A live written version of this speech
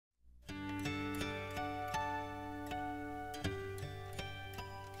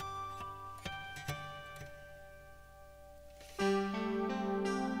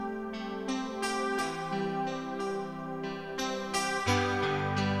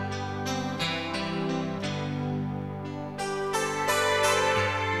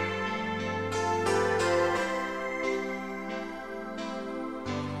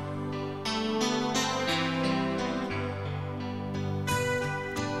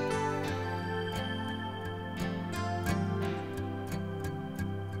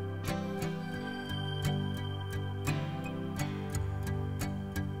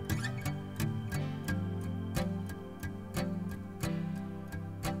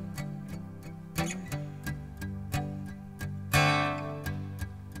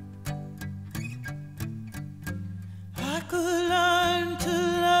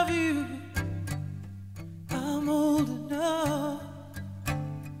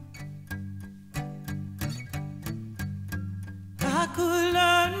I could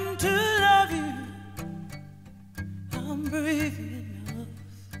learn to love you. I'm brave enough.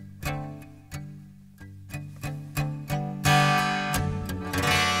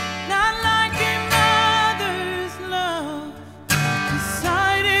 Not like a mother's love,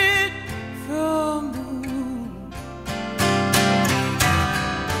 decided from the womb.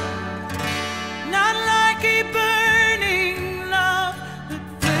 Not like a burning love that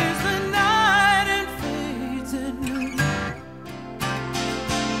flares the night and fades at noon.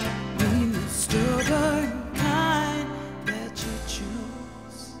 Mean the stubborn kind that you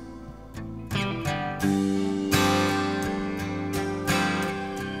choose.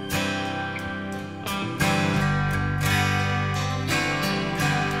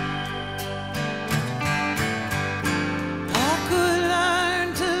 I could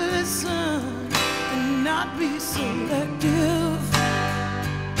learn to listen and not be selective.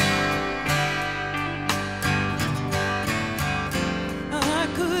 I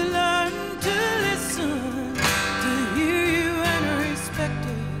could learn to listen, to hear you and respect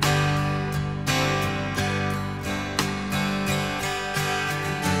it.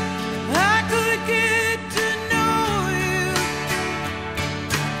 I could get to know you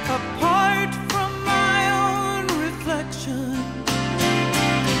apart from my own reflection.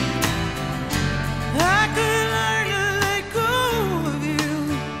 I could learn to let go of you,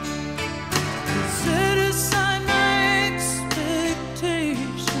 set aside my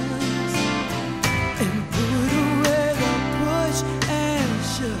expectations, and put away the push and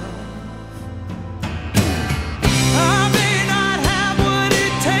shove. I may not have what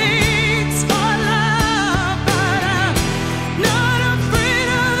it takes for love, but I'm not afraid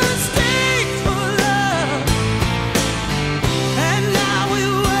of the stakes for love. And I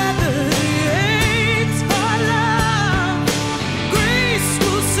will weather the aches for love. Grace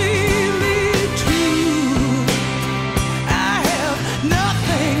will see me true. I have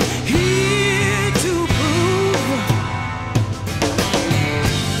nothing here to prove.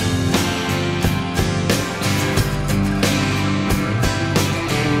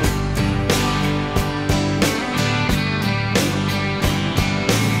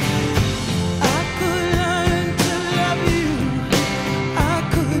 I could learn to love you. I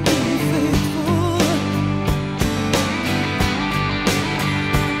could be faithful.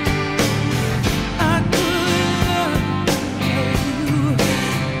 I could learn to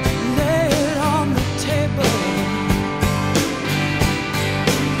lay it on the table.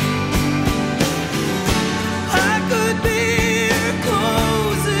 I could be your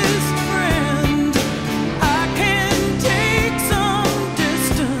closest friend. I can take some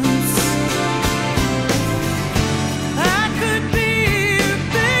distance. I could be your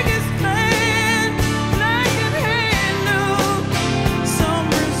biggest fan, and I can handle some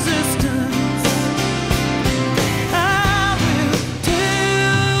resistance. I will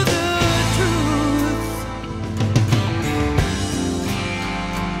tell the truth.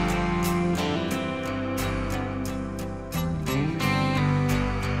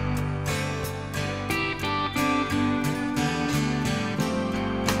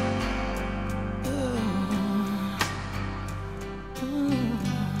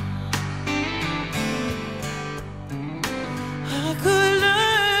 I could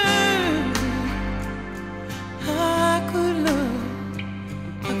learn. I could love.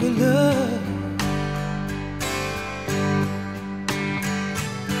 I could love.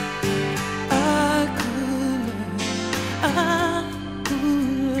 I could love. I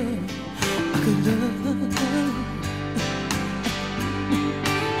could love. I could love.